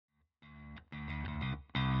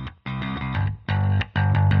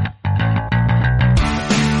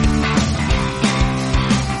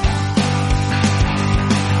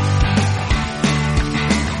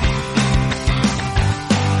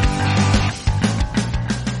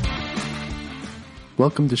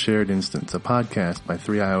Welcome to Shared Instance, a podcast by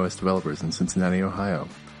 3 iOS developers in Cincinnati, Ohio.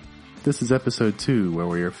 This is episode 2, where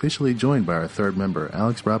we are officially joined by our third member,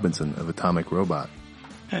 Alex Robinson of Atomic Robot.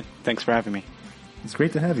 Hey, thanks for having me. It's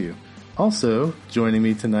great to have you. Also, joining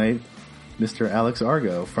me tonight, Mr. Alex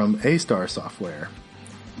Argo from A-Star Software.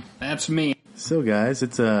 That's me. So guys,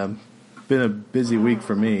 it's been a busy week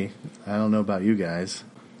for me. I don't know about you guys.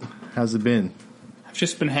 How's it been? I've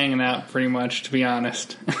just been hanging out pretty much, to be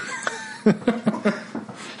honest.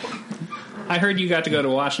 I heard you got to go to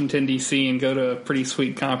Washington, D.C. and go to a pretty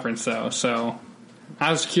sweet conference, though, so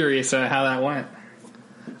I was curious how that went.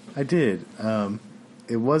 I did.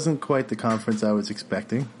 It wasn't quite the conference I was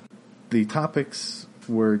expecting. The topics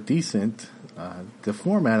were decent. The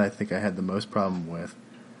format I think I had the most problem with.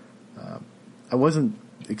 I wasn't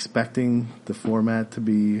expecting the format to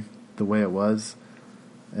be the way it was,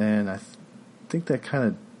 and I think that kind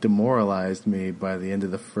of demoralized me by the end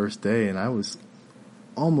of the first day, and I was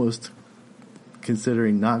almost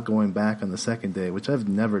considering not going back on the second day, which I've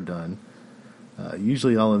never done.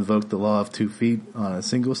 Usually I'll invoke the law of 2 feet on a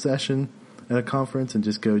single session at a conference and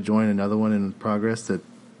just go join another one in progress that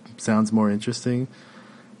sounds more interesting.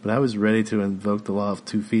 But I was ready to invoke the law of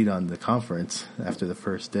 2 feet on the conference after the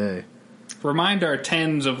first day. Remind our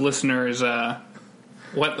tens of listeners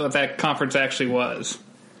what that conference actually was.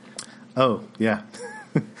 Oh, yeah.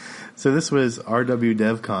 So this was RW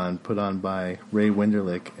DevCon put on by Ray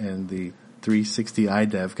Wenderlich and the 360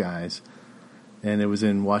 iDev guys. And it was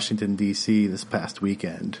in Washington, D.C. this past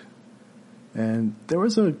weekend. And there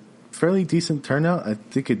was a fairly decent turnout. I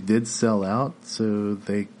think it did sell out. So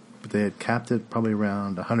they had capped it probably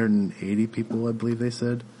around 180 people, I believe they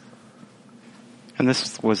said. And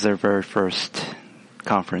this was their very first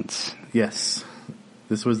conference. Yes.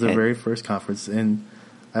 This was their very first conference. And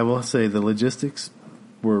I will say the logistics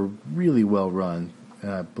were really well run.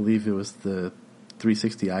 I believe it was the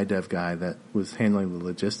 360 iDev guy that was handling the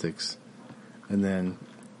logistics. And then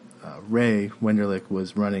Ray Wenderlich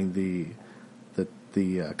was running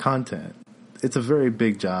the content. It's a very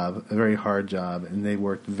big job, a very hard job, and they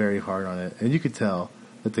worked very hard on it. And you could tell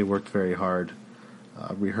that they worked very hard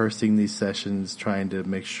rehearsing these sessions, trying to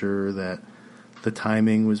make sure that the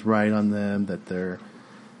timing was right on them, that their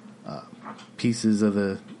pieces of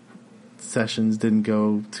the sessions didn't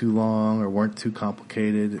go too long or weren't too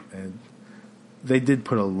complicated. And they did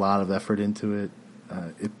put a lot of effort into it.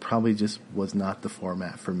 It probably just was not the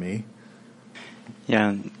format for me.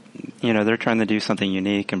 Yeah, you know, they're trying to do something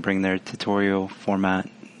unique and bring their tutorial format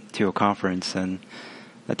to a conference, and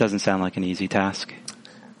that doesn't sound like an easy task.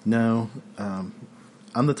 No,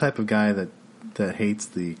 I'm the type of guy that hates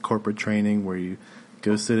the corporate training where you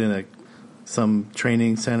go sit in some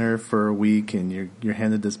training center for a week and you're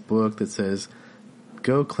handed this book that says,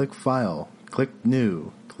 go click file, click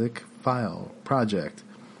new, click file, project,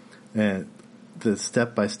 and the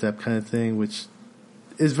step-by-step kind of thing, which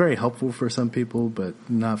is very helpful for some people, but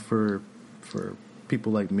not for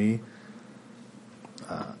people like me.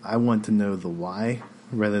 I want to know the why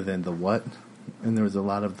rather than the what, and there was a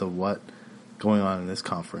lot of the what going on in this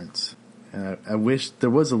conference. And I wish there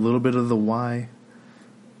was a little bit of the why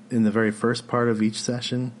in the very first part of each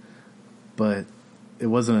session, but it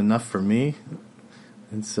wasn't enough for me,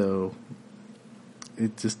 and so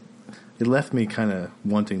it left me kind of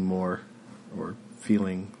wanting more, or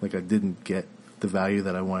feeling like I didn't get the value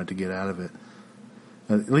that I wanted to get out of it.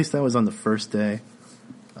 At least that was on the first day.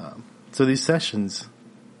 So these sessions,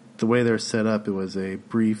 the way they're set up, it was a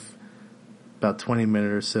brief, about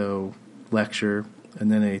 20-minute or so lecture,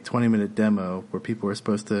 and then a 20-minute demo where people were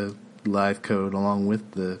supposed to live code along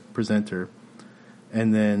with the presenter,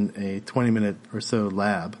 and then a 20-minute or so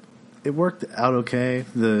lab. It worked out okay.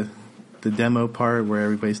 The demo part where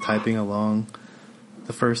everybody's typing along,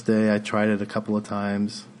 the first day I tried it a couple of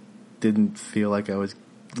times. Didn't feel like I was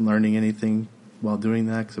learning anything while doing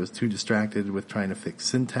that because I was too distracted with trying to fix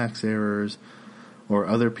syntax errors or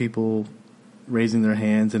other people raising their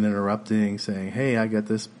hands and interrupting, saying, hey, I got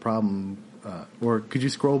this problem, or could you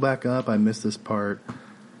scroll back up? I missed this part.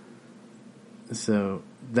 So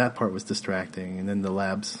that part was distracting. And then the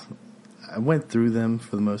labs, I went through them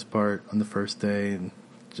for the most part on the first day and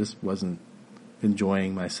just wasn't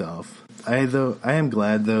enjoying myself. I am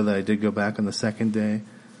glad, though, that I did go back on the second day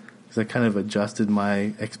because I kind of adjusted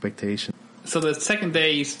my expectation. So the second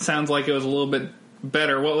day sounds like it was a little bit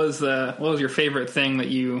better. What was your favorite thing that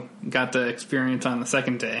you got to experience on the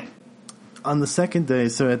second day? On the second day,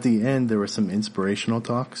 so at the end, there were some inspirational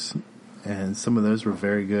talks, and some of those were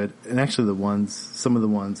very good. And actually, some of the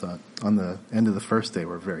ones on the end of the first day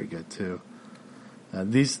were very good too.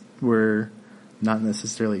 These were not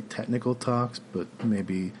necessarily technical talks, but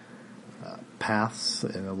maybe paths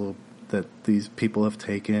and that these people have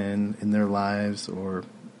taken in their lives, or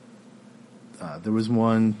there was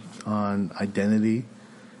one on identity,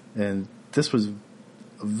 and this was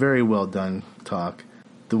a very well done talk.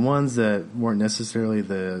 The ones that weren't necessarily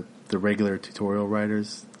the regular tutorial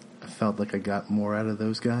writers, I felt like I got more out of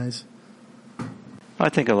those guys. I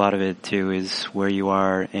think a lot of it too is where you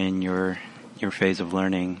are in your phase of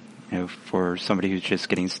learning. For somebody who's just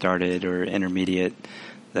getting started or intermediate,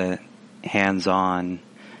 the hands-on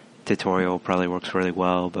tutorial probably works really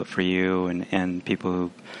well. But for you and people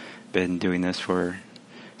who've been doing this for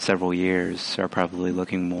several years are probably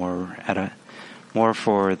looking more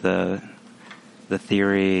for the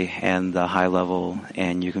theory and the high level,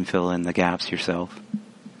 and you can fill in the gaps yourself.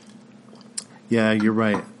 Yeah, you're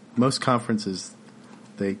right. Most conferences,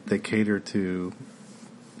 they cater to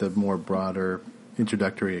the more broader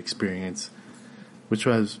introductory experience, which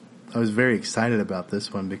I was very excited about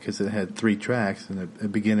this one because it had 3 tracks, and a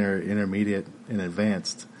beginner, intermediate, and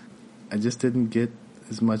advanced. I just didn't get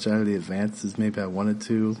as much out of the advanced as maybe I wanted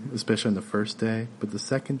to, especially on the first day, but the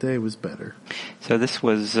second day was better. So this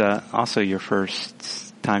was also your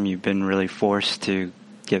first time you've been really forced to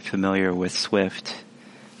get familiar with Swift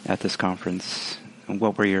at this conference.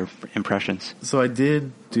 What were your impressions? So I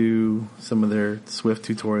did do some of their Swift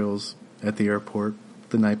tutorials at the airport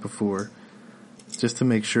the night before, just to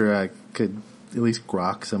make sure I could at least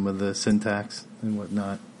grok some of the syntax and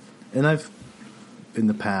whatnot. And I've, in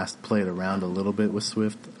the past, played around a little bit with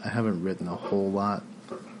Swift. I haven't written a whole lot.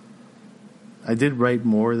 I did write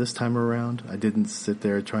more this time around. I didn't sit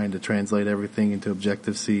there trying to translate everything into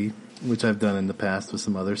Objective-C, which I've done in the past with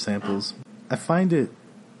some other samples. I find it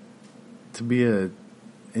to be a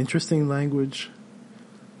interesting language.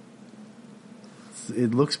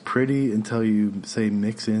 It looks pretty until you, say,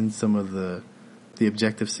 mix in some of the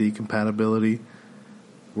Objective-C compatibility,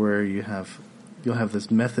 where you'll have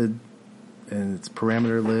this method and its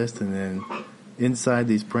parameter list, and then inside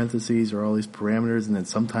these parentheses are all these parameters, and then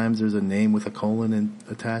sometimes there's a name with a colon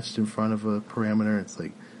attached in front of a parameter. It's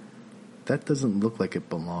like, that doesn't look like it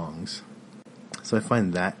belongs. So I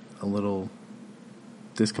find that a little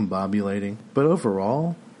discombobulating. But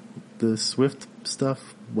overall, the Swift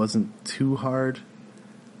stuff wasn't too hard.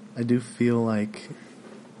 I do feel like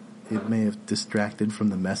it may have distracted from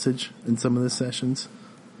the message in some of the sessions.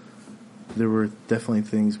 There were definitely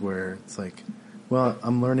things where it's like, well,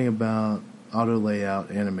 I'm learning about auto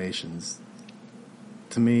layout animations.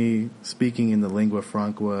 To me, speaking in the lingua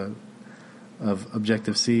franca of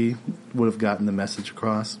Objective-C would have gotten the message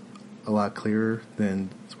across a lot clearer than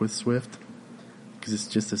with Swift, because it's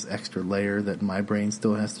just this extra layer that my brain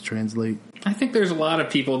still has to translate. I think there's a lot of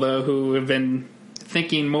people, though, who have been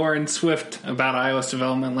thinking more in Swift about iOS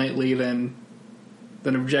development lately than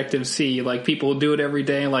Objective-C. Like, people do it every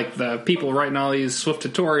day. Like, the people writing all these Swift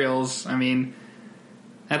tutorials, I mean,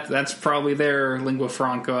 that's probably their lingua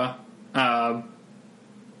franca. And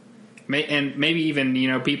maybe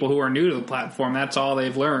even, people who are new to the platform, that's all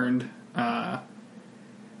they've learned. So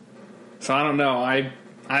I don't know.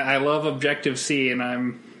 I love Objective-C, and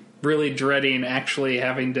I'm really dreading actually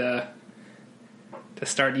having to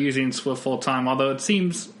start using Swift full time, although it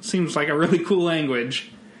seems like a really cool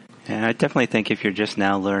language. Yeah, I definitely think if you're just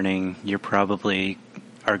now learning, you probably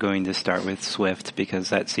are going to start with Swift, because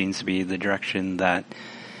that seems to be the direction that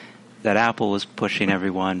Apple is pushing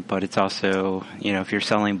everyone. But it's also, if you're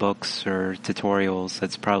selling books or tutorials,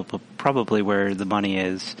 that's probably where the money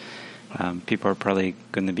is. People are probably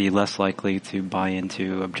going to be less likely to buy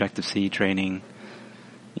into Objective-C training,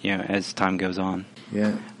 as time goes on.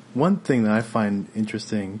 Yeah. One thing that I find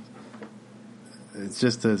interesting, it's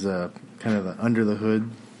just as a kind of an under the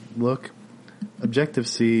hood look,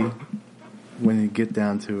 Objective-C, when you get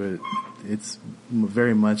down to it, it's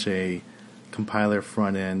very much a compiler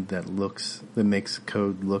front end that makes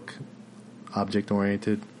code look object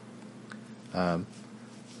oriented.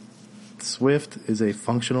 Swift is a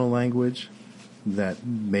functional language that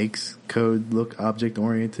makes code look object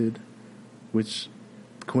oriented, which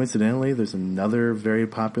coincidentally there's another very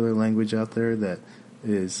popular language out there that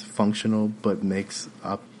is functional but makes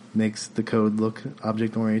the code look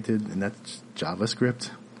object oriented, and that's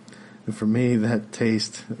JavaScript. And for me, the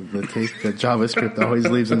taste that JavaScript always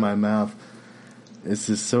leaves in my mouth, it's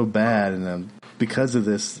just so bad. And because of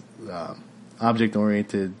this object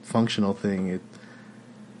oriented functional thing,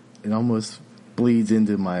 it almost bleeds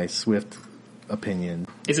into my Swift opinion.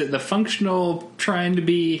 Is it the functional trying to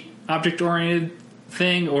be object-oriented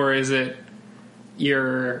thing, or is it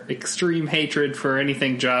your extreme hatred for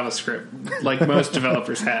anything JavaScript, like most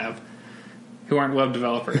developers have, who aren't web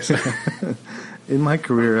developers? In my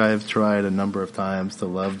career, I've tried a number of times to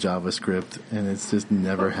love JavaScript, and it's just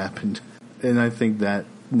never happened. And I think that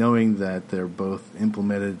knowing that they're both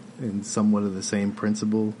implemented in somewhat of the same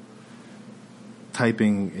principle,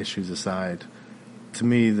 typing issues aside, to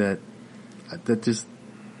me that just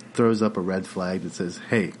throws up a red flag that says,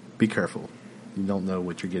 hey, be careful. You don't know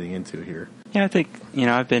what you're getting into here. Yeah, I think,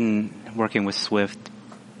 I've been working with Swift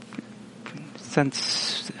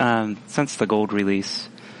since the Gold release,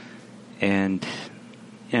 and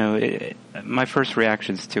my first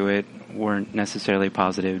reactions to it weren't necessarily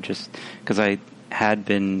positive, just because I had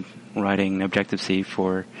been writing Objective-C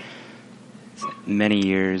for many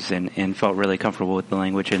years and felt really comfortable with the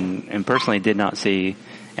language, and personally did not see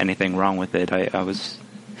anything wrong with it. I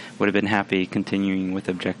would have been happy continuing with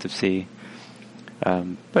Objective-C.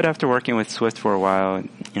 But after working with Swift for a while,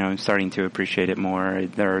 I'm starting to appreciate it more.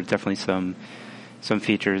 There are definitely some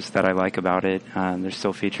features that I like about it. There's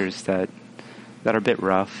still features that are a bit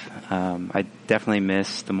rough. I definitely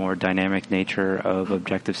miss the more dynamic nature of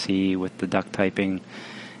Objective-C with the duck typing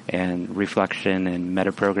and reflection and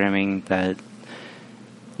metaprogramming that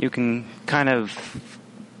you can kind of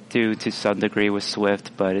do to some degree with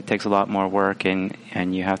Swift, but it takes a lot more work, and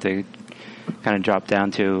you have to kind of drop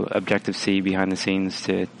down to Objective-C behind the scenes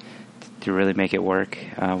to really make it work,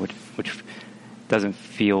 which doesn't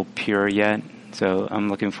feel pure yet. So I'm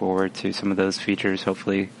looking forward to some of those features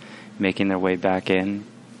hopefully making their way back in.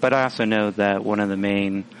 But I also know that one of the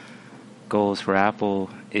main goals for Apple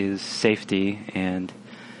is safety, and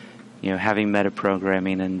having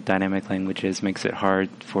metaprogramming and dynamic languages makes it hard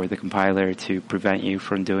for the compiler to prevent you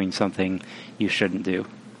from doing something you shouldn't do.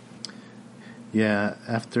 Yeah,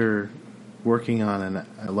 after working on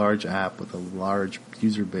a large app with a large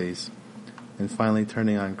user base and finally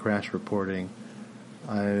turning on crash reporting,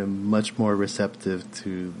 I am much more receptive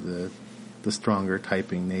to the stronger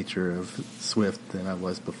typing nature of Swift than I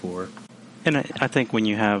was before. And I think when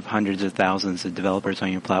you have hundreds of thousands of developers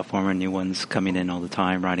on your platform and new ones coming in all the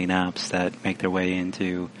time writing apps that make their way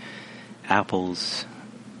into Apple's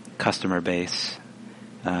customer base,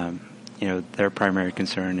 their primary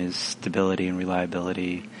concern is stability and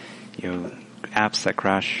reliability. Apps that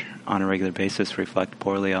crash on a regular basis reflect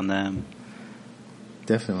poorly on them.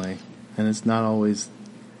 Definitely. And it's not always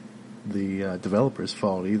the developer's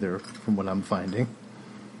fault either, from what I'm finding.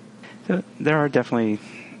 So there are definitely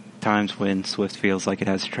times when Swift feels like it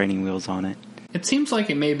has training wheels on it. It seems like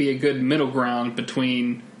it may be a good middle ground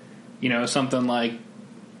between, something like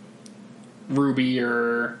Ruby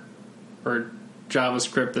or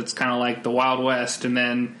JavaScript that's kind of like the Wild West, and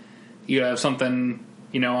then you have something,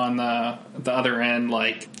 on the other end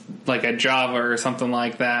like a Java or something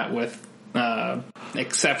like that with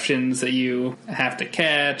exceptions that you have to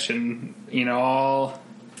catch, and all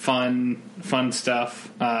fun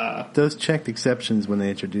stuff. Those checked exceptions, when they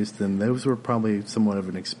introduced them, those were probably somewhat of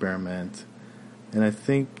an experiment. And I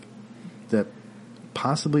think that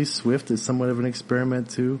possibly Swift is somewhat of an experiment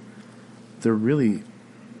too. They're really,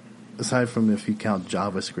 aside from if you count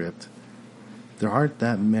JavaScript, there aren't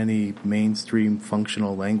that many mainstream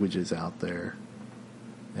functional languages out there.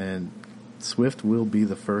 And Swift will be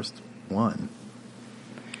the first one.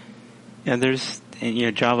 Yeah, there's,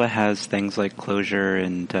 Java has things like Clojure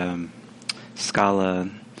and Scala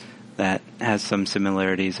that has some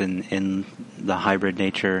similarities in the hybrid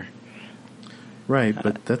nature. Right,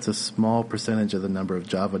 but that's a small percentage of the number of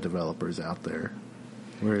Java developers out there.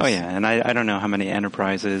 Oh yeah, and I don't know how many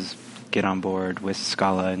enterprises get on board with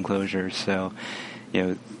Scala and Clojure, so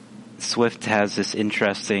Swift has this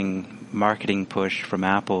interesting marketing push from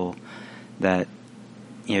Apple that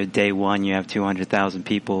day one you have 200,000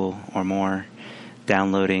 people or more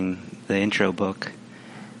downloading the intro book.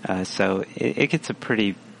 So it gets a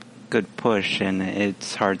pretty good push, and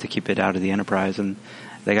it's hard to keep it out of the enterprise. And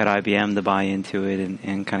they got IBM to buy into it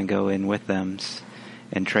and kind of go in with them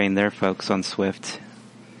and train their folks on Swift.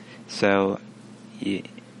 So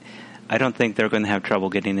I don't think they're going to have trouble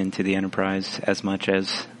getting into the enterprise as much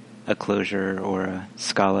as a Clojure or a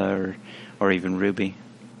Scala or even Ruby.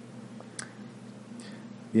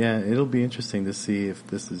 Yeah, it'll be interesting to see if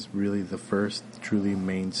this is really the first truly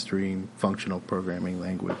mainstream functional programming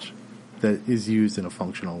language that is used in a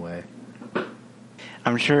functional way.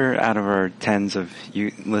 I'm sure out of our tens of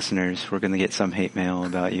you listeners, we're going to get some hate mail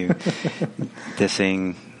about you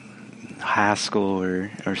dissing Haskell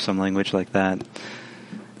or some language like that.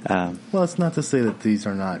 Well, it's not to say that these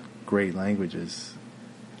are not great languages.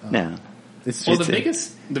 No.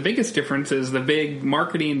 The biggest difference is the big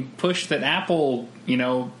marketing push that Apple,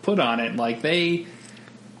 put on it. Like, they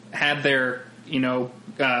had their,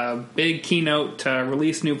 big keynote to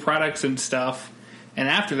release new products and stuff, And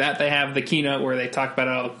after that, they have the keynote where they talk about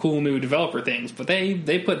all the cool new developer things. But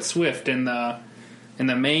they put Swift in the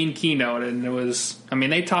main keynote, and it was, I mean,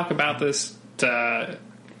 they talk about this to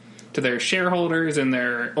their shareholders and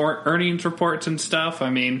their earnings reports and stuff. I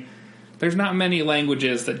mean, there's not many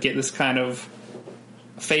languages that get this kind of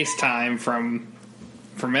face time from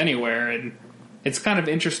anywhere, and it's kind of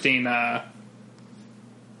interesting.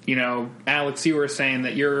 You know, Alex, you were saying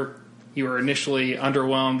that you were initially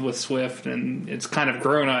underwhelmed with Swift, and it's kind of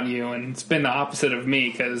grown on you, and it's been the opposite of me,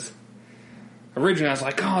 because originally I was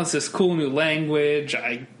like, oh, it's this cool new language.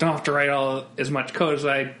 I don't have to write as much code as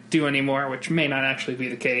I do anymore, which may not actually be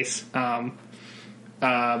the case. And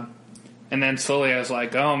then slowly I was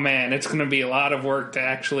like, oh man, it's going to be a lot of work to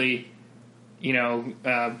actually, you know,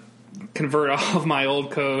 convert all of my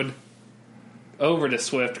old code over to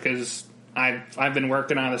Swift, because I've been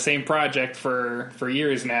working on the same project for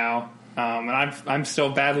years now, and I'm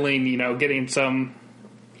still battling, you know, getting some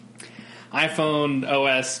iPhone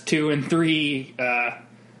OS 2 and 3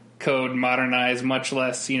 code modernized, much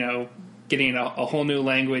less, you know, getting a whole new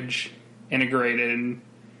language integrated.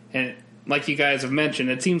 And like you guys have mentioned,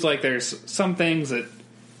 it seems like there's some things that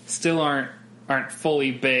still aren't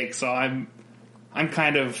fully baked. So I'm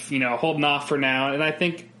kind of, you know, holding off for now. And I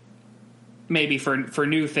think maybe for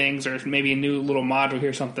new things, or maybe a new little module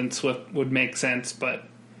here, something Swift would make sense. But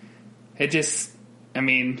it just, I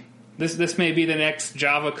mean, This may be the next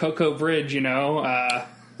Java Cocoa Bridge, you know.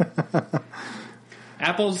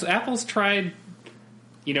 Apple's tried,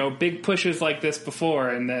 you know, big pushes like this before,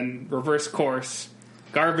 and then reverse course,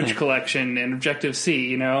 garbage collection, and Objective-C,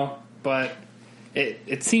 you know. But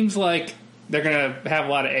it seems like they're going to have a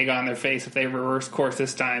lot of egg on their face if they reverse course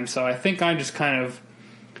this time. So I think I'm just kind of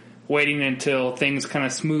waiting until things kind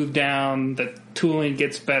of smooth down, the tooling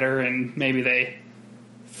gets better, and maybe they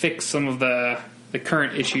fix some of the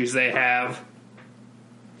current issues they have.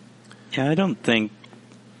 Yeah, I don't think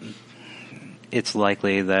it's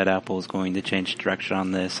likely that Apple is going to change direction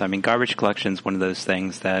on this. I mean, garbage collection is one of those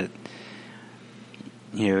things that,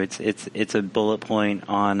 you know, it's a bullet point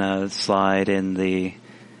on a slide in the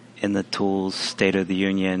tools State of the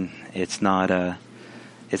Union. It's not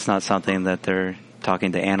something that they're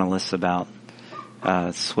talking to analysts about.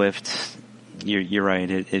 Swift, you're right.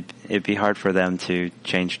 It'd be hard for them to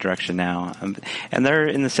change direction now, and they're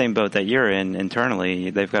in the same boat that you're in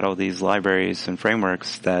internally. They've got all these libraries and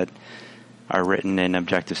frameworks that are written in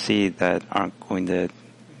Objective-C that aren't going to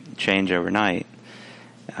change overnight.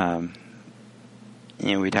 You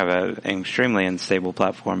know, we'd have an extremely unstable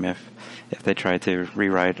platform if they tried to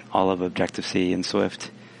rewrite all of Objective-C in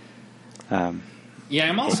Swift. Yeah,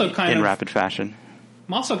 I'm also in rapid fashion.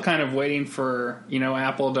 I'm also kind of waiting for, you know,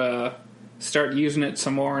 Apple to start using it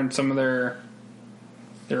some more in some of their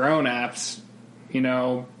own apps, you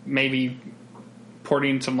know, maybe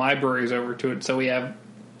porting some libraries over to it, so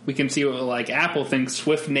we can see what, like, Apple thinks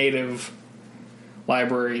Swift native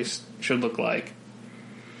libraries should look like.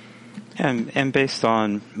 And based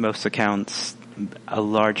on most accounts, a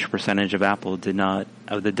large percentage of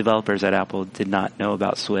the developers at Apple did not know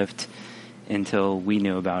about Swift until we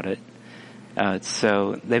knew about it.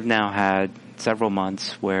 So they've now had several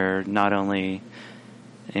months where not only,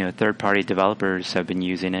 you know, third-party developers have been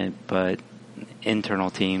using it, but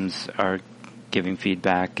internal teams are giving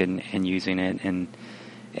feedback and using it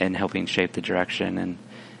and helping shape the direction.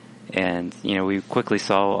 And you know, we quickly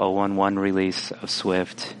saw a 1.1 release of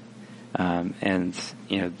Swift, and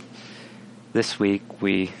you know, this week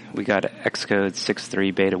we got Xcode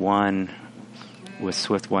 6.3 Beta 1 with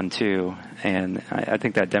Swift 1.2, and I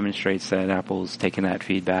think that demonstrates that Apple's taking that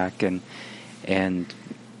feedback and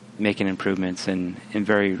making improvements in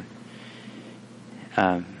very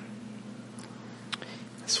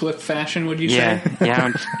Swift fashion, would you say?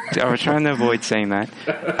 Yeah, I was trying to avoid saying that.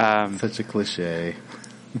 Such a cliche.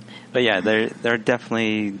 But yeah, they're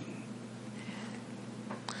definitely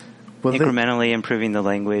incrementally improving the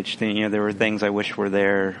language. You know, there were things I wish were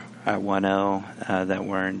there at 1.0 that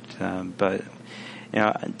weren't. But you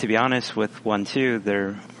know, to be honest, with 1.2,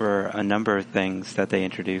 there were a number of things that they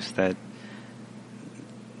introduced that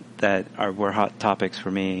were hot topics for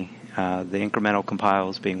me. The incremental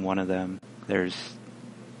compiles being one of them. There's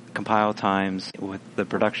compile times with the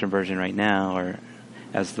production version right now, or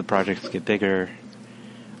as the projects get bigger,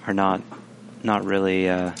 are not really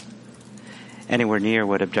anywhere near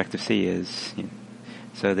what Objective-C is.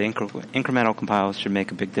 So the incremental compiles should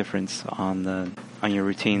make a big difference on your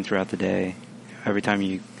routine throughout the day. Every time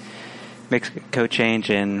you make a code change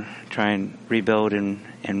and try and rebuild and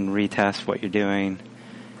retest what you're doing,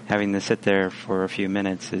 having to sit there for a few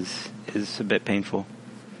minutes is a bit painful.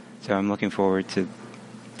 So I'm looking forward to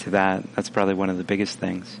to that. That's probably one of the biggest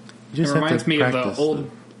things. You It just have reminds to me of the practice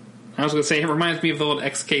old. I was going to say, it reminds me of the old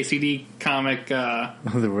XKCD comic.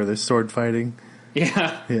 where there's sword fighting.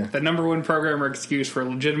 Yeah, Yeah. the number one programmer excuse for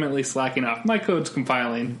legitimately slacking off. My code's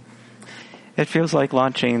compiling. It feels like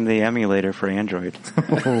launching the emulator for Android.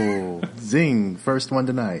 Oh, zing! First one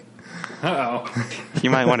tonight. Uh-oh. You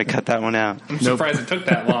might want to cut that one out. I'm surprised it took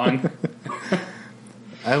that long.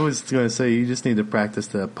 I was going to say you just need to practice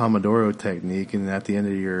the Pomodoro technique, and at the end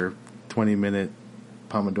of your 20-minute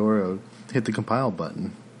Pomodoro, hit the compile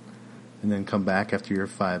button, and then come back after your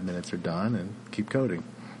 5 minutes are done and keep coding.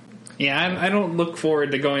 Yeah, I don't look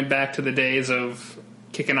forward to going back to the days of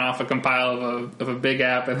kicking off a compile of a big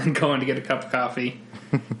app and then going to get a cup of coffee.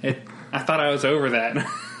 I thought I was over that.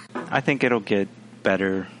 I think it'll get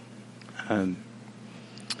better, with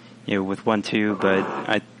 1.2,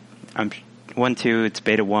 but I'm 1.2. It's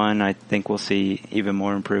beta 1. I think we'll see even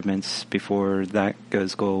more improvements before that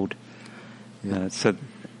goes gold. Yeah. So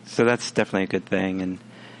that's definitely a good thing. And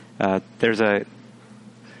there's a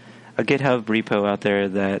GitHub repo out there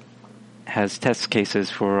that has test cases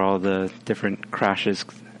for all the different crashes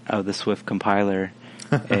of the Swift compiler,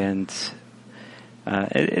 and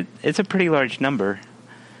it's a pretty large number.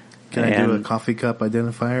 Can I do a coffee cup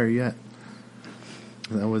identifier yet?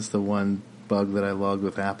 That was the one bug that I logged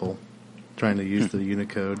with Apple, trying to use the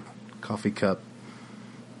Unicode coffee cup.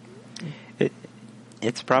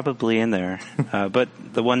 It's probably in there, but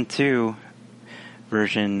the 1.2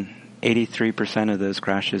 version, 83% of those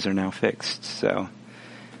crashes are now fixed. So,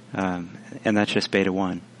 and that's just beta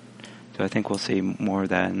 1. So I think we'll see more of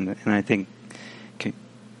that, and I think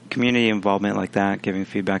community involvement like that, giving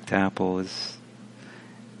feedback to Apple is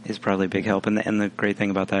probably a big help. And the great thing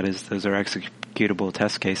about that is those are executable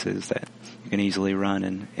test cases that you can easily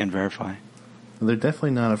run and verify. They're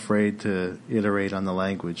definitely not afraid to iterate on the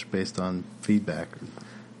language based on feedback,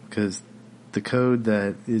 because the code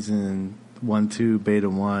that is in 1.2 beta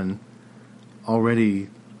 1 already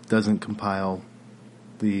doesn't compile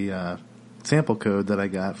the sample code that I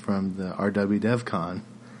got from the RW DevCon.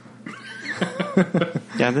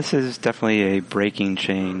 Yeah, this is definitely a breaking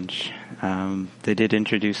change. They did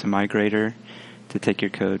introduce a migrator to take your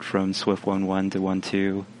code from Swift 1.1 to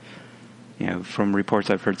 1.2. From reports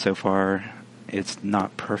I've heard so far, it's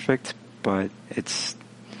not perfect, but it's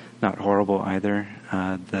not horrible either.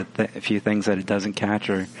 The few things that it doesn't catch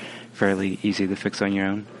are fairly easy to fix on your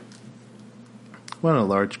own. Well, in a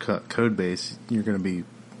large code base, you're going to be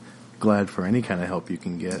glad for any kind of help you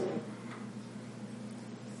can get.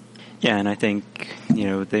 Yeah, and I think,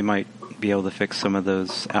 they might be able to fix some of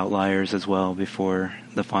those outliers as well before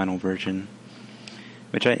the final version.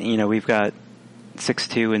 Which, we've got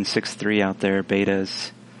 6.2 and 6.3 out there,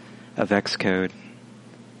 betas of Xcode.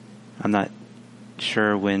 I'm not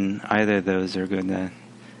sure when either of those are going to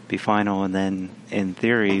be final, and then in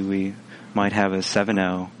theory we might have a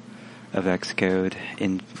 7.0 of Xcode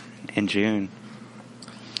in June.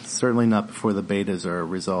 Certainly not before the betas are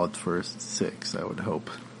resolved for 6, I would hope.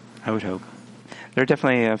 I would hope. There are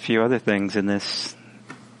definitely a few other things in this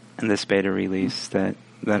beta release that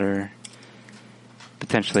are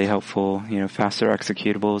potentially helpful. Faster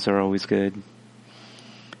executables are always good.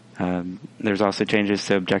 There's also changes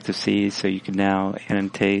to Objective-C, so you can now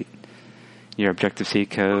annotate your Objective-C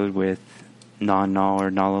code with non-null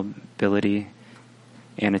or nullability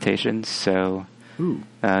annotations. So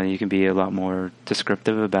you can be a lot more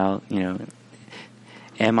descriptive about,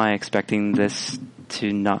 am I expecting this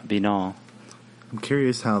to not be null? I'm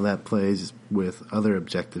curious how that plays with other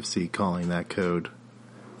Objective-C calling that code.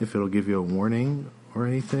 If it'll give you a warning or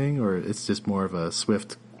anything, or it's just more of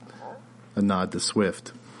a nod to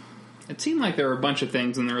Swift. It seemed like there were a bunch of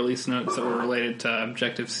things in the release notes that were related to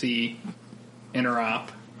Objective-C interop.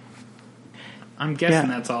 I'm guessing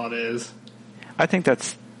that's all it is. I think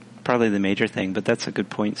that's probably the major thing, but that's a good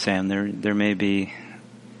point, Sam. There may be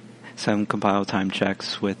some compile time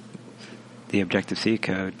checks with the Objective-C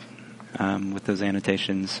code with those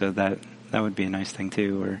annotations, so that would be a nice thing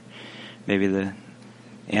too. Or maybe the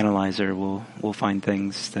analyzer will find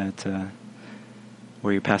things that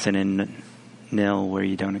where you're passing in nil where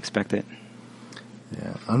you don't expect it.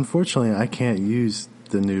 Yeah, unfortunately, I can't use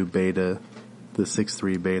the new beta, the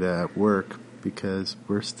 6.3 beta at work because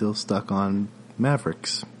we're still stuck on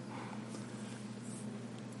Mavericks.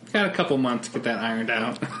 Got a couple months to get that ironed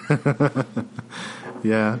out.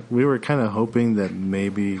 Yeah, we were kind of hoping that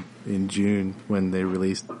maybe in June when they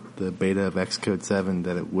released the beta of Xcode 7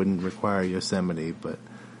 that it wouldn't require Yosemite, but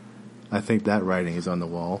I think that writing is on the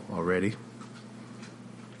wall already.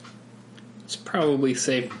 It's probably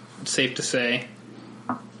safe to say.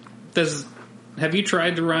 Have you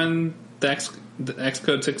tried to run the the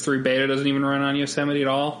Xcode 6.3 beta doesn't even run on Yosemite at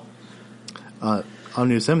all? On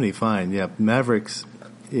Yosemite, fine. Yeah, Mavericks.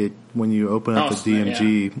 When you open up the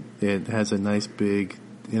DMG, it has a nice big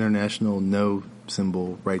international no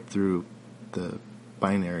symbol right through the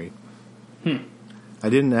binary. I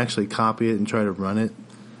didn't actually copy it and try to run it.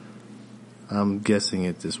 I'm guessing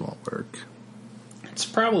it just won't work. It's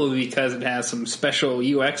probably because it has some special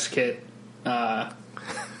UX kit stuff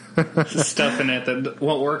in it that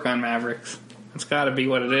won't work on Mavericks. It's got to be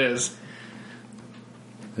what it is.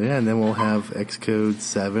 Yeah, and then we'll have Xcode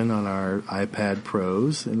 7 on our iPad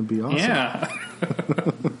Pros, and it'll be awesome. Yeah.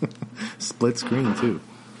 Split screen, too.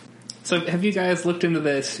 So have you guys looked into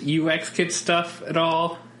this UX kit stuff at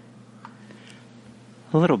all?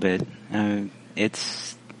 A little bit.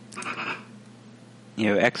 It's,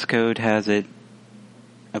 Xcode has it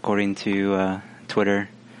according to Twitter.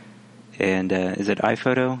 And is it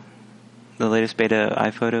iPhoto? The latest beta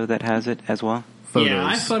iPhoto that has it as well? Photos.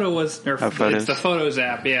 Yeah, iPhoto was... Photos. It's the Photos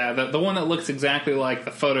app, yeah. The one that looks exactly like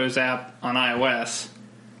the Photos app on iOS.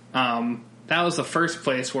 That was the first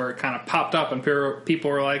place where it kind of popped up and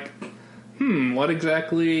people were like, what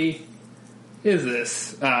exactly is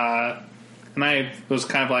this? And I was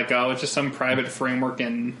kind of like, it's just some private framework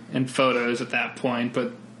in Photos at that point.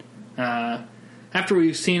 But after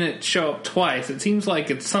we've seen it show up twice, it seems like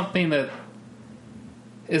it's something that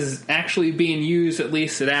is actually being used, at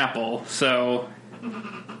least at Apple. So,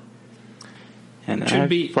 and it should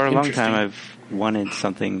be for a long time, I've wanted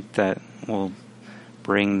something that will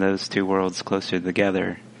bring those two worlds closer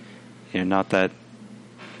together. Not that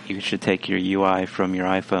you should take your UI from your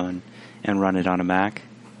iPhone and run it on a Mac,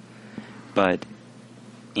 but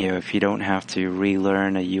if you don't have to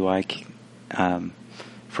relearn a UI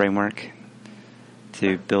framework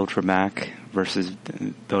to build for Mac versus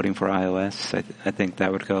building for iOS, I think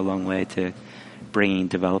that would go a long way to bringing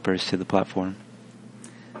developers to the platform.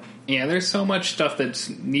 Yeah, there's so much stuff that's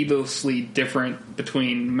needlessly different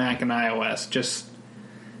between Mac and iOS. Just,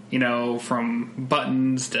 from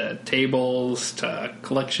buttons to tables to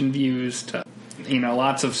collection views to,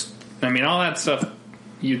 lots of... all that stuff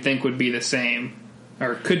you'd think would be the same,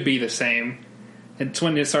 or could be the same. It's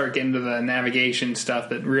when you start getting to the navigation stuff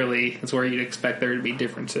that really is where you'd expect there to be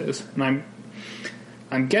differences. And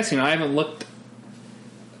I'm guessing I haven't looked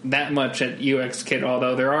that much at UXKit,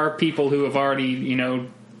 although there are people who have already,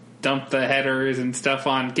 dumped the headers and stuff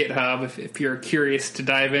on GitHub if you're curious to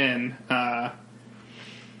dive in.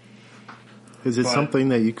 Is it something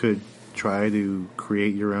that you could try to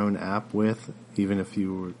create your own app with, even if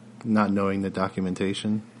you were not knowing the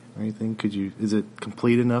documentation or anything? Is it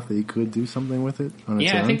complete enough that you could do something with it on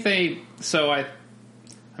its own? Yeah, I think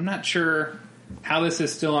I'm not sure how this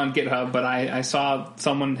is still on GitHub, but I saw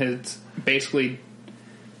someone has basically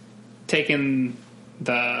taken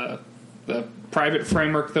the private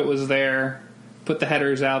framework that was there, put the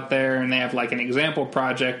headers out there, and they have like an example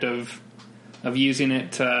project of using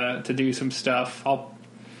it to do some stuff. I'll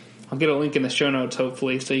get a link in the show notes,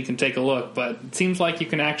 hopefully, so you can take a look. But it seems like you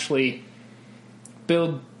can actually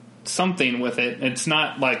build something with it. It's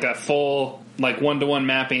not like a full one-to-one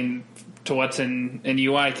mapping to what's in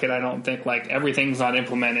UIKit. I don't think everything's not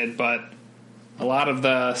implemented, but a lot of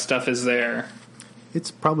the stuff is there.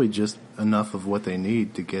 It's probably just enough of what they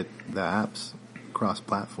need to get the apps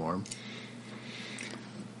cross-platform.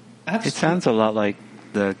 It sounds a lot like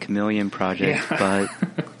the Chameleon project, but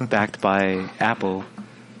backed by Apple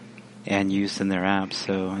and used in their apps,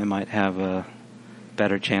 so it might have a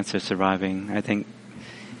better chance of surviving. I think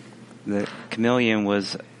the Chameleon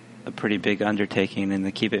was a pretty big undertaking, and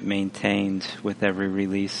to keep it maintained with every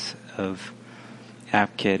release of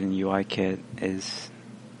AppKit and UIKit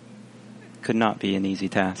could not be an easy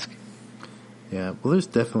task. Yeah, well, there's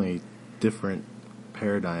definitely different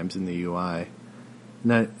paradigms in the UI.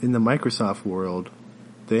 Now, in the Microsoft world,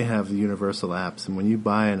 they have the universal apps, and when you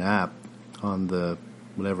buy an app on the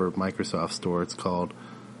whatever Microsoft store it's called,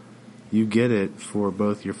 you get it for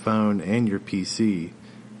both your phone and your PC.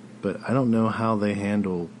 But I don't know how they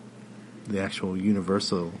handle the actual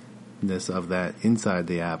universalness of that inside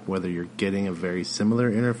the app, whether you're getting a very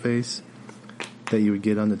similar interface that you would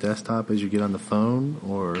get on the desktop as you get on the phone,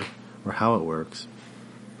 or how it works.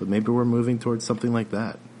 But maybe we're moving towards something like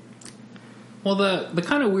that. Well, the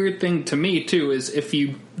kind of weird thing to me, too, is if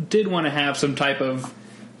you did want to have some type of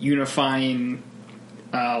unifying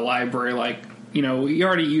library, you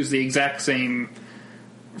already use the exact same,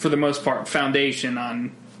 for the most part, foundation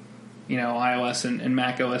on, iOS and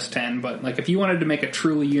Mac OS X. But, if you wanted to make a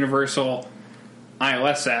truly universal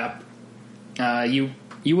iOS app,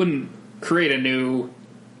 you wouldn't create a new...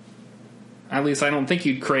 At least I don't think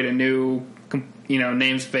you'd create a new,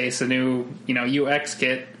 namespace, a new, UX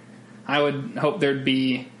kit, I would hope there'd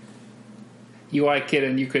be UI kit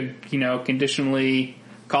and you could, conditionally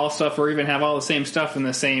call stuff or even have all the same stuff in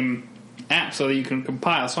the same app so that you can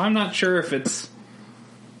compile. So I'm not sure if it's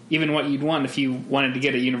even what you'd want if you wanted to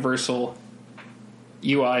get a universal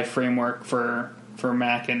UI framework for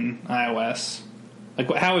Mac and iOS.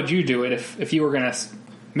 Like, how would you do it if you were going to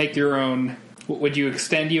make your own? Would you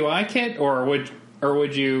extend UI kit or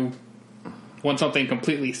would you want something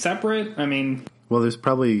completely separate? I mean, well, there's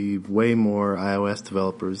probably way more iOS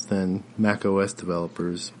developers than Mac OS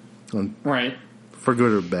developers, right? For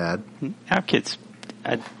good or bad. AppKit's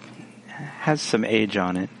has some age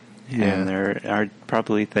on it, and there are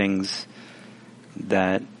probably things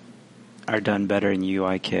that are done better in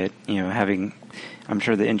UIKit. I'm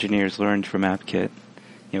sure the engineers learned from AppKit,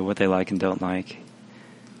 what they like and don't like.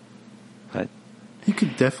 But you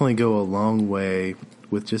could definitely go a long way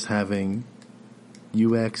with just having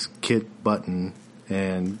UX kit button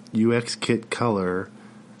and UX kit color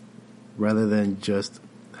rather than just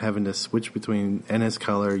having to switch between NS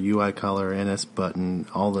color, UI color, NS button,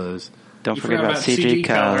 all those. Don't forget about CG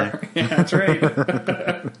color. Yeah, that's right.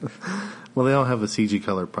 Well, they all have a CG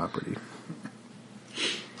color property.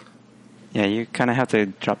 Yeah, you kind of have to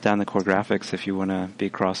drop down the core graphics if you want to be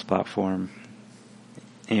cross-platform.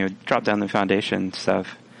 Drop down the foundation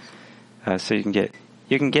stuff, so you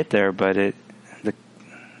can get there, but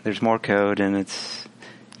there's more code, and it's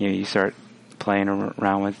you start playing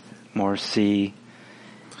around with more C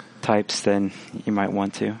types than you might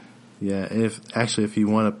want to. Yeah, if you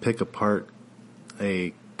want to pick apart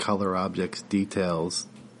a color object's details,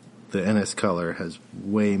 the NS color has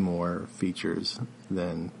way more features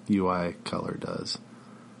than UI color does.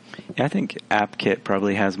 Yeah, I think AppKit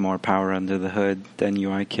probably has more power under the hood than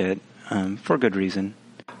UIKit, for good reason.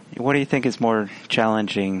 What do you think is more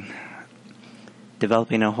challenging,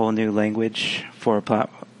 developing a whole new language for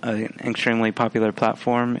an extremely popular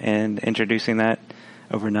platform and introducing that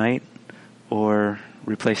overnight, or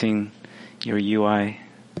replacing your UI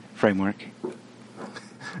framework?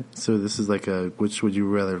 So this is like which would you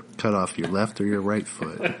rather cut off, your left or your right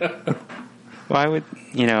foot? Well, I would,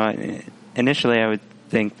 initially I would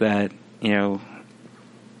think that,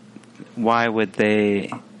 why would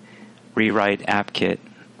they rewrite AppKit?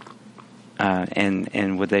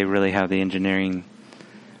 And would they really have the engineering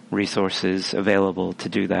resources available to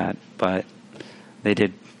do that? But they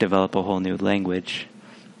did develop a whole new language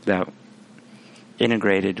that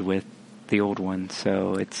integrated with the old one,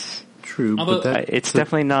 so it's true. Although, it's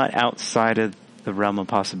definitely not outside of the realm of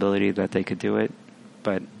possibility that they could do it.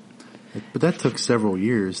 But that took several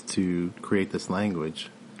years to create this language.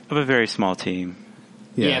 Of a very small team.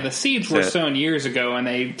 Yeah, the seeds were sown years ago, and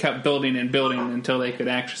they kept building and building until they could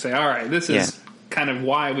actually say, all right, this is kind of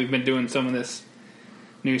why we've been doing some of this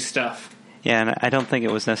new stuff. Yeah, and I don't think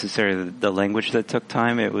it was necessarily the language that took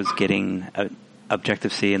time. It was getting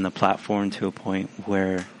Objective-C and the platform to a point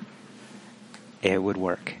where it would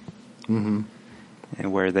work. Mm-hmm.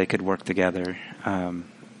 And where they could work together. And,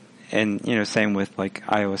 same with like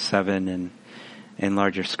iOS 7 and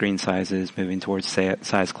larger screen sizes, moving towards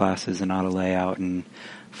size classes and auto layout and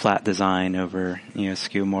flat design over,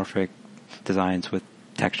 skeuomorphic designs with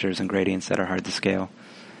textures and gradients that are hard to scale.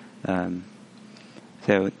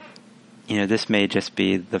 So, this may just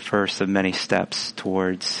be the first of many steps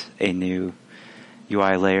towards a new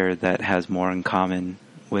UI layer that has more in common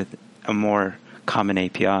with a more common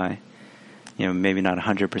API. Maybe not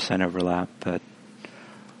 100% overlap, but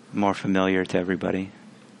more familiar to everybody.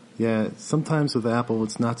 Yeah, sometimes with Apple,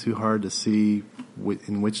 it's not too hard to see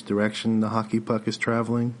in which direction the hockey puck is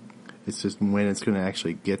traveling. It's just when it's going to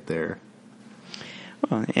actually get there.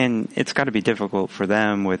 Well, and it's got to be difficult for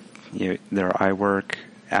them with their iWork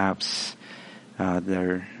apps,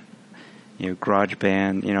 their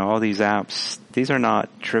GarageBand, all these apps. These are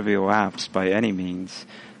not trivial apps by any means.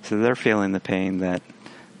 So they're feeling the pain that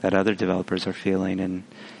other developers are feeling, and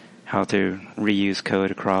how to reuse code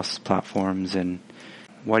across platforms, and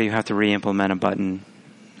why do you have to re-implement a button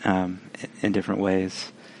in different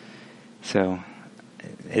ways. So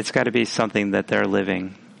it's got to be something that they're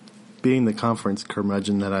living. Being the conference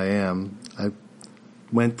curmudgeon that I am, I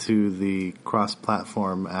went to the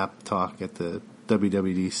cross-platform app talk at the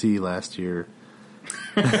WWDC last year.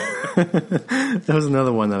 That was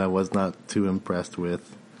another one that I was not too impressed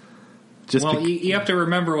with. You have to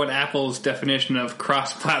remember what Apple's definition of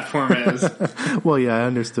cross-platform is. Well, yeah, I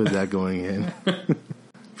understood that going in.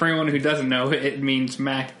 For anyone who doesn't know, it means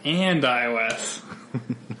Mac and iOS.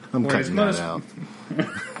 I'm cutting that out.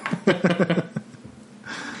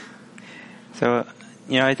 So,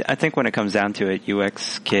 I think when it comes down to it,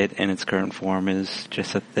 UXKit in its current form is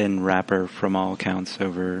just a thin wrapper from all accounts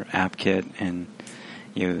over AppKit, and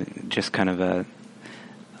just kind of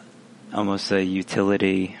almost a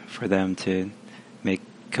utility for them to make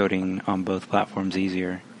coding on both platforms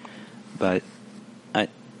easier. But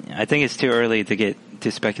I think it's too early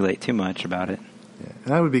to speculate too much about it. Yeah,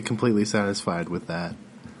 and I would be completely satisfied with that.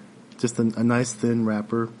 Just a nice thin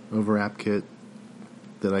wrapper over AppKit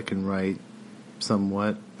that I can write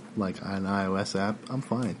somewhat like an iOS app. I'm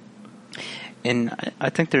fine. And I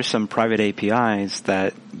think there's some private APIs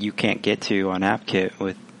that you can't get to on AppKit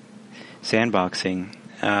with sandboxing,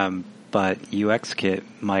 but UXKit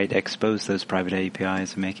might expose those private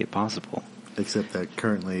APIs and make it possible. Except that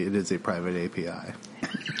currently it is a private API.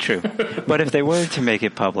 True. But if they were to make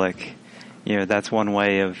it public, that's one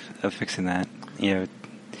way of fixing that,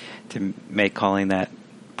 to make calling that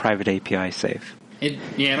private API safe.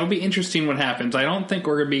 It'll be interesting what happens. I don't think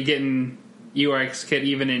we're going to be getting UXKit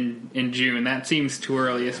even in June. That seems too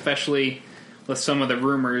early, especially with some of the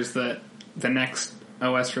rumors that the next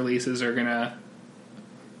OS releases are going to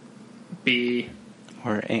be...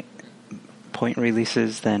 Or point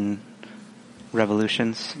releases than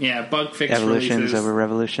revolutions. Yeah, bug fix Evolutions releases. over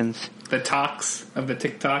revolutions. The talks of the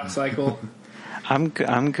TikTok cycle. I'm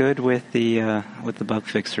good with the bug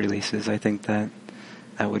fix releases. I think that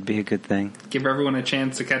would be a good thing. Give everyone a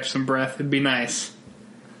chance to catch some breath. It'd be nice.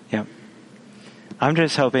 Yep. I'm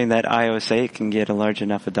just hoping that iOS 8 can get a large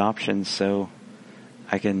enough adoption so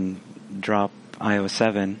I can drop iOS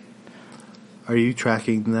 7. Are you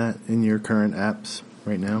tracking that in your current apps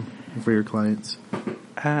right now for your clients?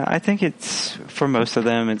 I think it's, for most of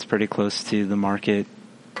them, it's pretty close to the market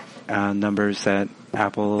numbers that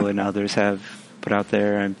Apple and others have put out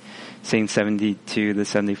there. I'm seeing 72 to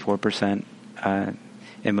 74%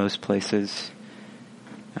 in most places,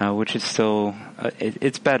 which is still,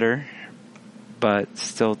 it's better, but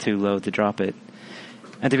still too low to drop it.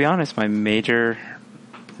 And to be honest, my major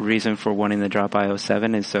reason for wanting to drop iOS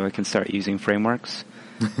 7 is so I can start using frameworks.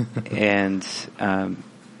 And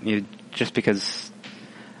just because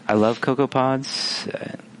I love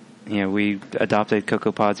CocoaPods, we adopted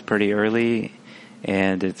CocoaPods pretty early,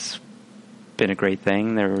 and it's been a great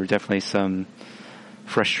thing. There were definitely some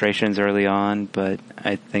frustrations early on, but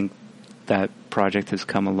I think that project has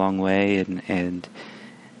come a long way and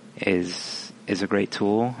is a great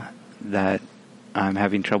tool that I'm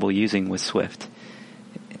having trouble using with Swift.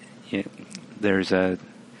 There's the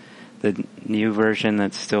new version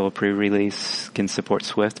that's still a pre-release can support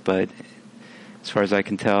Swift, but as far as I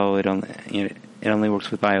can tell, it only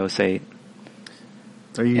works with iOS 8.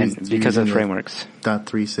 Because of frameworks.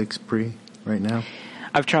 .36 pre right now?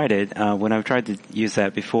 I've tried it. When I've tried to use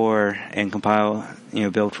that before and compile,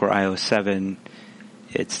 build for iOS 7,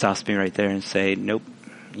 it stops me right there and say, nope,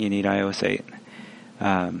 you need iOS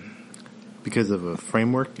 8. Because of a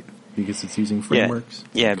framework? Because it's using frameworks?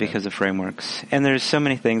 Yeah, okay. Because of frameworks. And there's so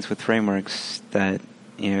many things with frameworks that,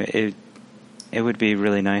 it would be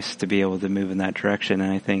really nice to be able to move in that direction.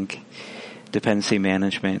 And I think dependency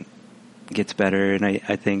management gets better. And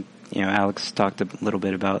I think, Alex talked a little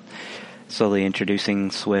bit about slowly introducing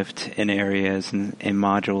Swift in areas and in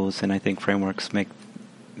modules, and I think frameworks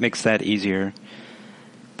makes that easier.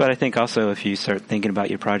 But I think also if you start thinking about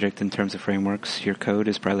your project in terms of frameworks, your code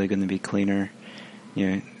is probably going to be cleaner,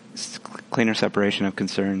 cleaner separation of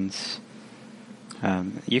concerns.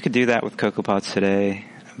 You could do that with CocoaPods today,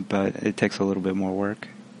 but it takes a little bit more work.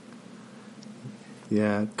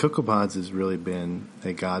 Yeah, CocoaPods has really been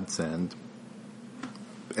a godsend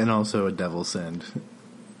and also a devil send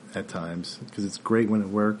at times, because it's great when it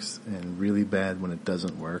works and really bad when it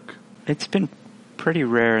doesn't work. It's been pretty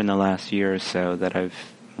rare in the last year or so that I've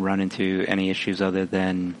run into any issues other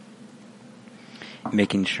than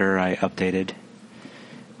making sure I updated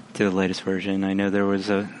to the latest version. I know there was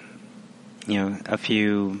a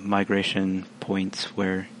few migration points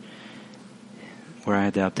where I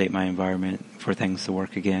had to update my environment for things to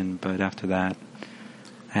work again, but after that,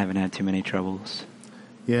 I haven't had too many troubles.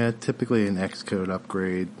 Yeah, typically an Xcode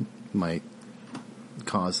upgrade might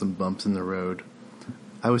cause some bumps in the road.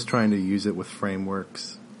 I was trying to use it with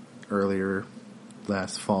frameworks earlier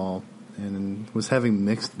last fall and was having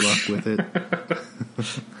mixed luck with it.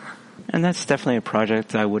 And that's definitely a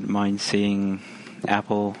project I wouldn't mind seeing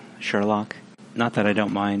Apple Sherlock. Not that I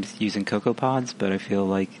don't mind using CocoaPods, but I feel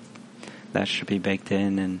like that should be baked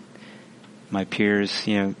in, and my peers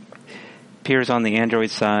on the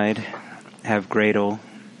Android side have Gradle,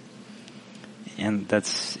 and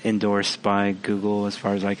that's endorsed by Google as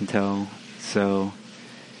far as I can tell. So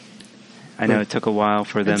I know it took a while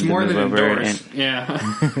for them to move over. Yeah.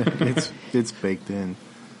 It's baked in.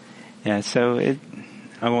 Yeah, so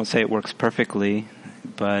I won't say it works perfectly,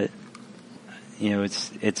 but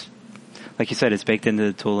it's like you said, it's baked into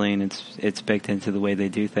the tooling. It's baked into the way they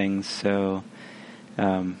do things. So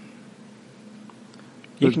you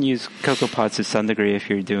can use CocoaPods to some degree if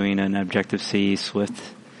you're doing an Objective-C Swift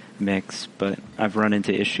mix, but I've run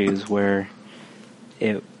into issues where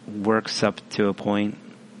it works up to a point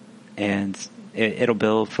and it'll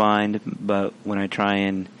build fine, but when I try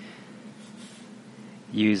and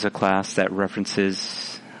use a class that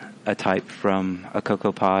references a type from a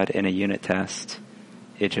CocoaPod in a unit test,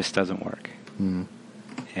 it just doesn't work. Mm.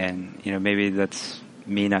 And, maybe that's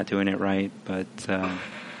me not doing it right, but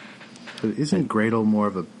isn't Gradle more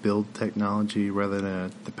of a build technology rather than a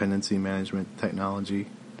dependency management technology?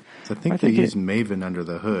 I think they use Maven under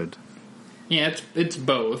the hood. Yeah, it's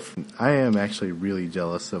both. I am actually really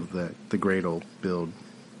jealous of the Gradle build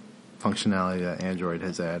functionality that Android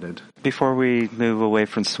has added. Before we move away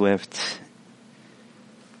from Swift,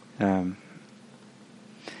 I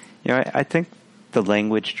think the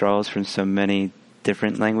language draws from so many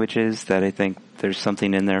different languages that I think there's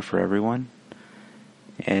something in there for everyone.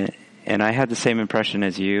 And I had the same impression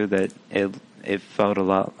as you that it felt a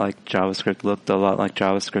lot like JavaScript, looked a lot like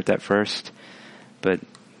JavaScript at first, but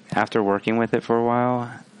after working with it for a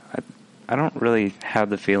while, I don't really have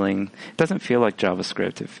the feeling. It doesn't feel like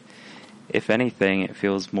JavaScript. If anything, it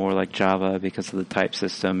feels more like Java because of the type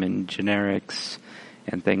system and generics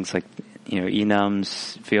and things like,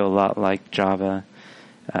 enums feel a lot like Java.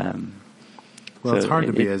 Well, it's hard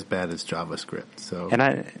to be as bad as JavaScript. So, and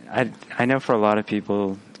I know for a lot of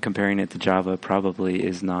people, comparing it to Java probably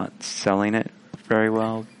is not selling it very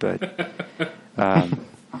well, but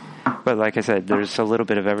but like I said, there's a little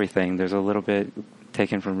bit of everything. There's a little bit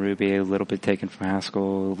taken from Ruby, a little bit taken from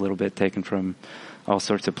Haskell, a little bit taken from all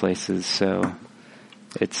sorts of places. So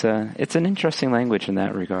it's an interesting language in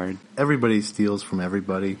that regard. Everybody steals from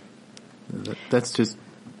everybody. That's just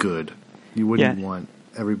good. You wouldn't want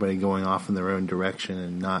everybody going off in their own direction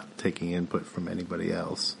and not taking input from anybody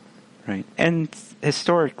else. Right. And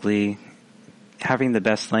historically, having the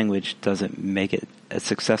best language doesn't make it a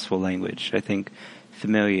successful language. I think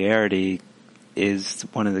familiarity is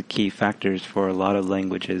one of the key factors for a lot of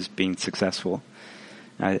languages being successful.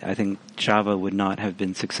 I think Java would not have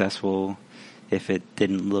been successful if it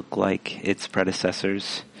didn't look like its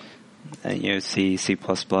predecessors. C, C++.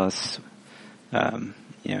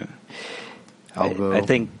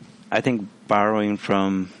 Algo. I think borrowing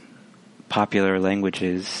from popular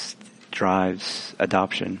languages drives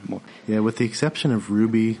adoption more. Yeah, with the exception of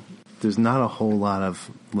Ruby, there's not a whole lot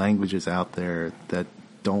of languages out there that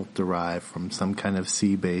don't derive from some kind of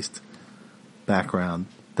C-based background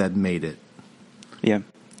that made it. Yeah,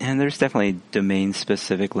 and there's definitely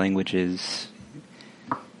domain-specific languages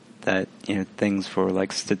that, things for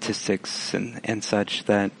like statistics and such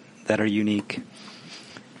that are unique,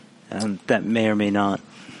 that may or may not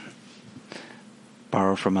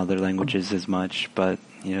borrow from other languages as much, but,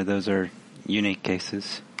 those are unique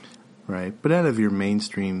cases. Right, but out of your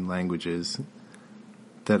mainstream languages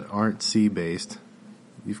that aren't C-based,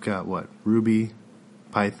 you've got what? Ruby,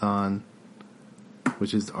 Python,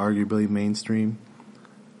 which is arguably mainstream,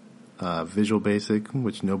 Visual Basic,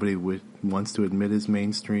 which nobody wants to admit is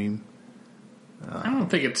mainstream. I don't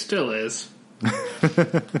think it still is.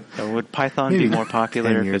 Would Python be more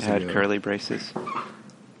popular if it had curly braces?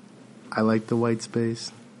 I like the white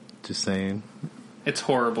space. Just saying. It's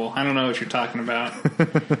horrible. I don't know what you're talking about.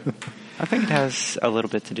 I think it has a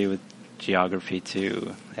little bit to do with geography,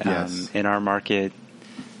 too. Yes. In our market,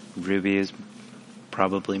 Ruby is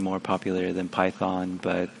probably more popular than Python,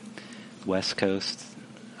 but West Coast,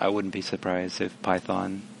 I wouldn't be surprised if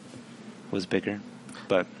Python was bigger.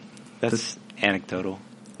 But that's anecdotal.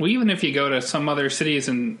 Well, even if you go to some other cities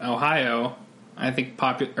in Ohio, I think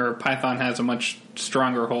Python has a much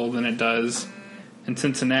stronger hold than it does in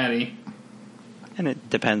Cincinnati. And it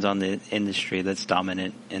depends on the industry that's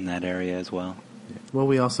dominant in that area as well. Well,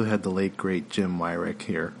 we also had the late, great Jim Wyrick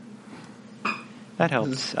here. That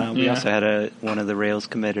helps. We also had one of the Rails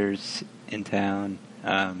committers in town.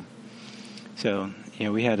 So,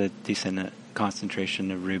 we had a decent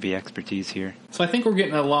concentration of Ruby expertise here. So I think we're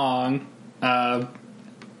getting along.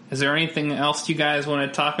 Is there anything else you guys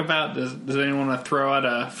want to talk about? Does anyone want to throw out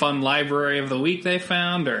a fun library of the week they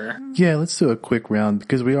found? Or yeah, let's do a quick round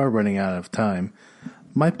because we are running out of time.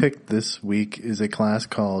 My pick this week is a class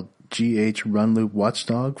called GH Runloop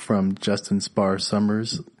Watchdog from Justin Spar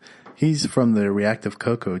Summers. He's from the Reactive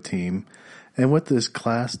Cocoa team. And what this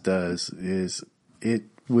class does is it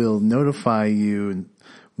will notify you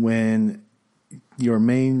when your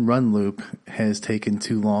main run loop has taken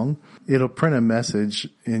too long, it'll print a message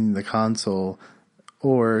in the console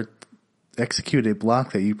or execute a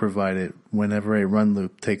block that you provided whenever a run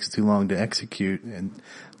loop takes too long to execute. And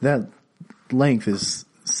that length is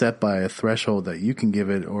set by a threshold that you can give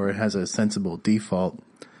it, or it has a sensible default.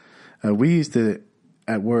 We used it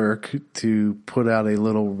at work to put out a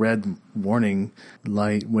little red warning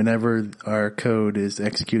light whenever our code is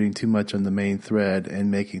executing too much on the main thread and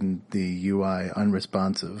making the UI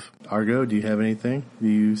unresponsive. Argo, do you have anything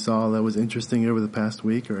you saw that was interesting over the past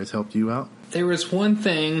week or has helped you out? There was one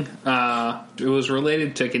thing, it was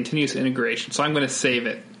related to continuous integration, so I'm going to save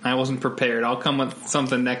it. I wasn't prepared. I'll come with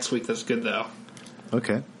something next week that's good, though.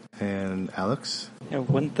 Okay. And Alex? Yeah,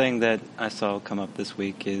 one thing that I saw come up this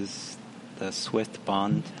week is the Swift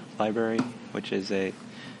Bond library, which is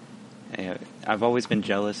I've always been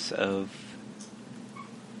jealous of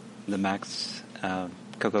the Max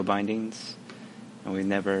Cocoa bindings,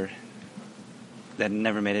 and that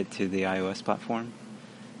never made it to the iOS platform.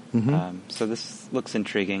 Mm-hmm. So this looks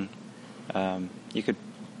intriguing. You could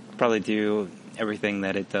probably do everything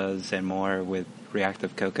that it does and more with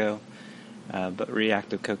Reactive Cocoa, but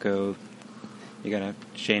Reactive Cocoa, you gotta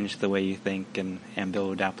change the way you think and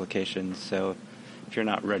build applications. So if you're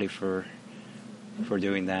not ready for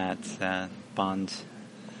doing that, Bond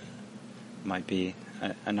might be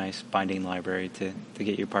a nice binding library to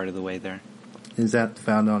get you part of the way there. Is that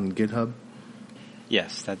found on GitHub?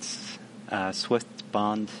 Yes, that's Swift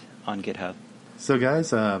Bond on GitHub. So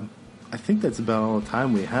guys, I think that's about all the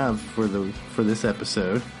time we have for this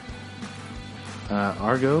episode.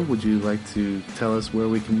 Argo, would you like to tell us where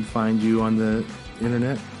we can find you on the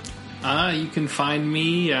internet? You can find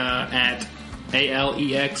me at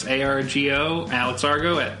ALEXARGO, Alex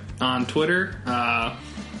Argo, on Twitter.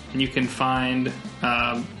 And you can find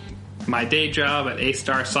my day job at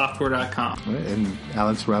astarsoftware.com. Right, and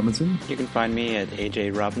Alex Robinson? You can find me at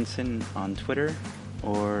AJ Robinson on Twitter,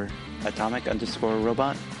 or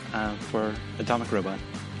atomic_robot for Atomic Robot.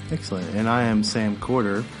 Excellent. And I am Sam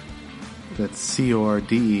Corder. That's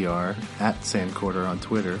CORDER at Sam Corder on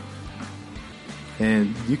Twitter.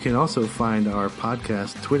 And you can also find our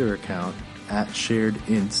podcast Twitter account at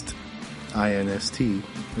SharedInst, INST,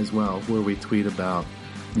 as well, where we tweet about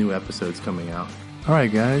new episodes coming out. All right,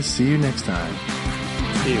 guys. See you next time.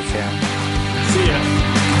 See you, Sam. See ya.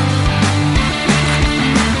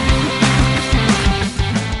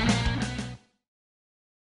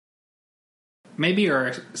 Maybe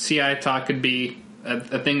our CI talk could be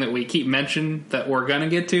a thing that we keep mentioning that we're going to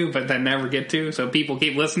get to, but then never get to, so people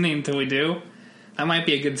keep listening until we do. That might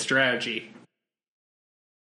be a good strategy.